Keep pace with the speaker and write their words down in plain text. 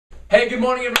Hey, good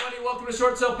morning, everybody. Welcome to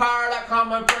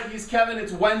ShortSalePower.com. I'm Fred. He's Kevin.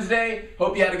 It's Wednesday.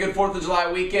 Hope you had a good 4th of July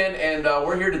weekend, and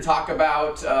we're here to talk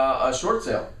about a short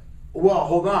sale. Well,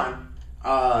 hold on.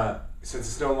 Since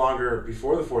it's no longer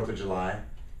before the 4th of July,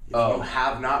 if you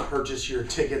have not purchased your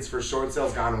tickets for Short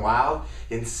Sales Gone Wild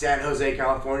in San Jose,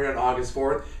 California on August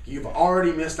 4th, you've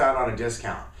already missed out on a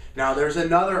discount. Now, there's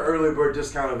another early bird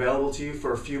discount available to you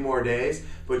for a few more days,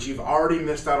 but you've already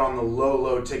missed out on the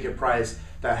low ticket price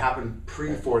that happened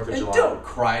pre-4th of July. Don't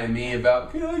cry to me about,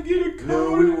 can I get a code?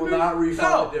 No, we will not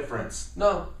refund the difference.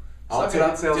 No. All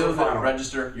ticket sales are final.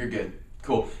 Register, you're good.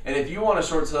 Cool. And if you want a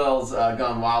Short Sales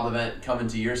Gone Wild event coming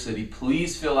to your city,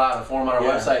 please fill out a form on our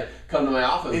website. Come to my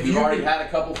office. We've already had a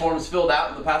couple forms filled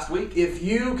out in the past week. If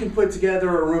you can put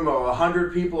together a room of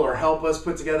 100 people or help us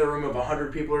put together a room of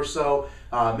 100 people or so,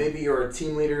 maybe you're a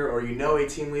team leader or you know a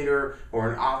team leader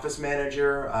or an office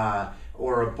manager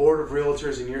or a board of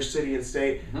realtors in your city and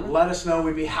state, let us know.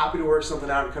 We'd be happy to work something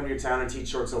out and come to your town and teach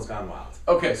Short Sales Gone Wild.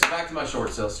 Okay, so back to my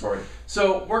short sale story.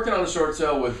 So working on a short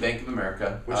sale with Bank of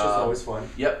America. Which is always fun.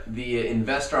 Yep, the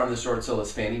investor on the short sale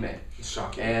is Fannie Mae.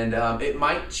 Shocking. And it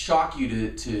might shock you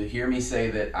to hear me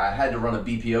say that I had to run a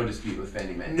BPO dispute with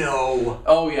Fannie Mae. No.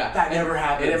 Oh yeah. That never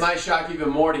happens. And it might shock you even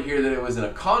more to hear that it was in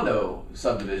a condo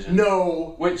subdivision.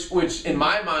 No. Which in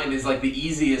my mind is like the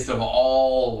easiest of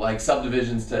all like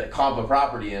subdivisions to comp a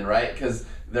property in, right? Because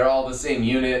they're all the same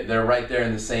unit. They're right there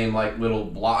in the same like little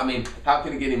block. I mean, how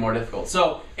can it get any more difficult?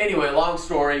 So anyway, long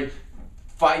story.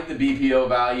 Fight the BPO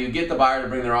value, get the buyer to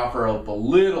bring their offer up a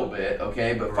little bit,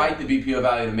 okay? But fight the BPO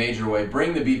value in a major way.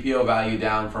 Bring the BPO value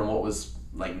down from what was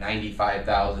like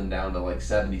 95,000 down to like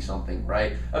 70 something,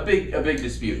 right? A big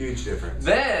dispute. Huge difference.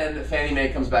 Then Fannie Mae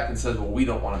comes back and says, well, we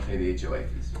don't want to pay the HOA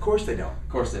fees. Of course they don't. Of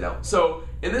course they don't. So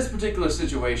in this particular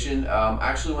situation, I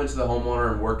actually went to the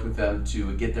homeowner and worked with them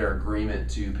to get their agreement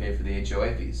to pay for the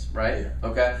HOA fees, right? Yeah.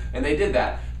 Okay, and they did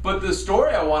that. But the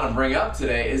story I want to bring up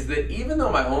today is that even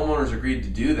though my homeowners agreed to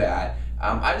do that,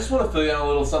 I just want to fill you in on a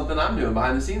little something I'm doing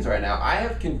behind the scenes right now. I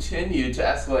have continued to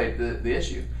escalate the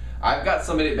issue. I've got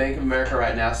somebody at Bank of America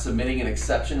right now submitting an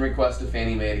exception request to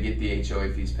Fannie Mae to get the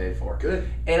HOA fees paid for. Good.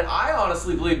 And I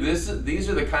honestly believe these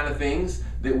are the kind of things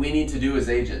that we need to do as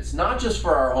agents, not just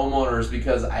for our homeowners,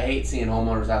 because I hate seeing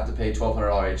homeowners have to pay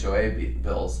 $1,200 HOA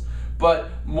bills, but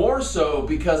more so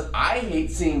because I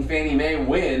hate seeing Fannie Mae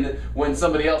win when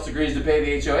somebody else agrees to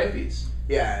pay the HOA fees.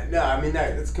 Yeah, no, I mean,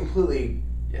 that's completely,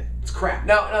 it's crap.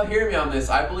 Now hear me on this.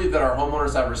 I believe that our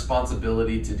homeowners have a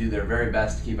responsibility to do their very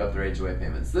best to keep up their HOA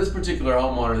payments. This particular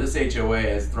homeowner, this HOA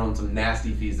has thrown some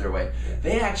nasty fees their way. Yeah.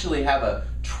 They actually have a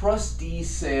trustee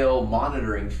sale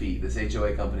monitoring fee this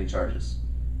HOA company charges.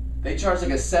 They charge like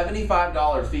a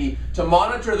 $75 fee to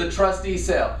monitor the trustee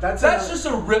sale. That's just a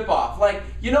ripoff. Like,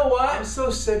 you know what? I'm so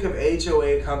sick of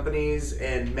HOA companies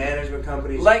and management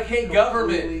companies. Like, hey,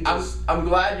 government, I'm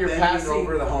glad you're passing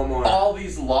over the homeowner. all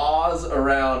these laws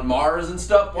around Mars and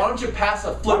stuff. Why don't you pass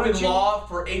a flipping law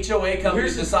for HOA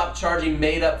companies to stop charging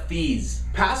made-up fees?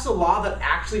 Pass a law that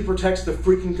actually protects the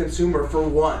freaking consumer for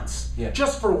once. Yeah.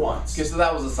 Just for once. Okay, so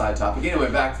that was a side topic.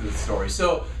 Anyway, back to the story.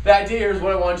 So the idea here is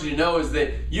what I want you to know is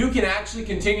that you can actually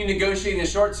continue negotiating a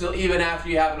short sale even after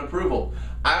you have an approval.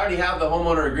 I already have the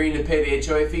homeowner agreeing to pay the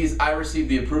HOA fees. I received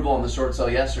the approval on the short sale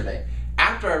yesterday.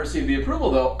 After I received the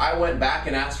approval, though, I went back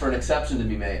and asked for an exception to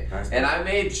be made. Nice. And I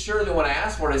made sure that when I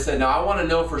asked for it, I said, now I want to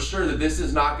know for sure that this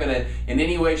is not going to, in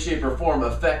any way, shape, or form,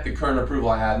 affect the current approval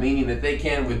I have, meaning that they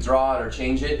can withdraw it or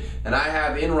change it. And I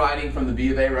have in writing from the B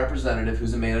of A representative,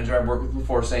 who's a manager I've worked with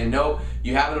before, saying, no,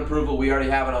 you have an approval, we already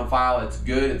have it on file, it's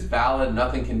good, it's valid,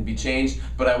 nothing can be changed,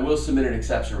 but I will submit an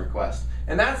exception request.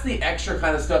 And that's the extra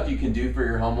kind of stuff you can do for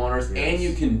your homeowners, and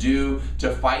you can do to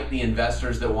fight the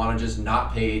investors that want to just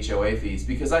not pay HOA fees.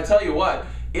 Because I tell you what,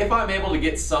 if I'm able to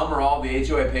get some or all the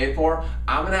HOA paid for,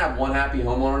 I'm going to have one happy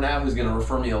homeowner now who's going to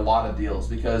refer me a lot of deals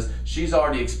because she's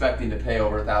already expecting to pay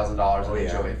over $1,000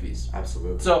 in HOA fees.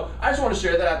 Absolutely. So I just want to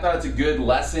share that. I thought it's a good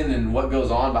lesson in what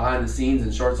goes on behind the scenes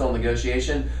in short sale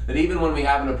negotiation, that even when we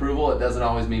have an approval, it doesn't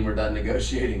always mean we're done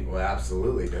negotiating. Well,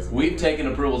 absolutely. We've taken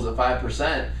approvals at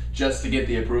 5% just to get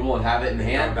the approval and have it in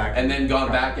hand, and then gone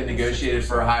back and negotiated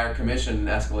for a higher commission and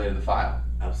escalated the file.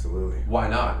 Absolutely. Why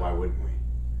not? Why wouldn't we?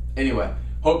 Anyway,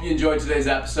 hope you enjoyed today's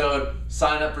episode.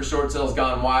 Sign up for Short Sales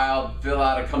Gone Wild. Fill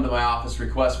out a come to my office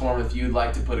request form if you'd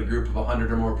like to put a group of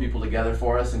 100 or more people together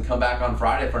for us, and come back on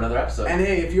Friday for another episode. And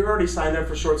hey, if you're already signed up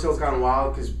for Short Sales Gone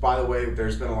Wild, because by the way,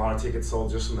 there's been a lot of tickets sold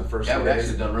just in the first few days. Yeah, we've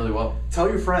actually done really well. Tell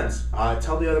your friends.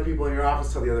 Tell the other people in your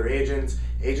office. Tell the other agents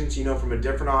you know from a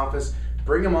different office.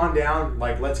 Bring them on down.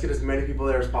 Like, let's get as many people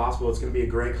there as possible. It's going to be a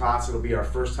great class. It'll be our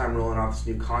first time rolling out this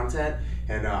new content,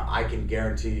 and I can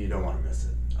guarantee you don't want to miss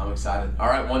it. I'm excited. All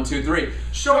right, 1, 2, 3.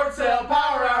 Short sale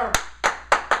power hour.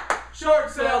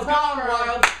 Short sales power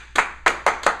hour.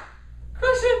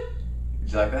 Crush it.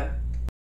 Did you like that?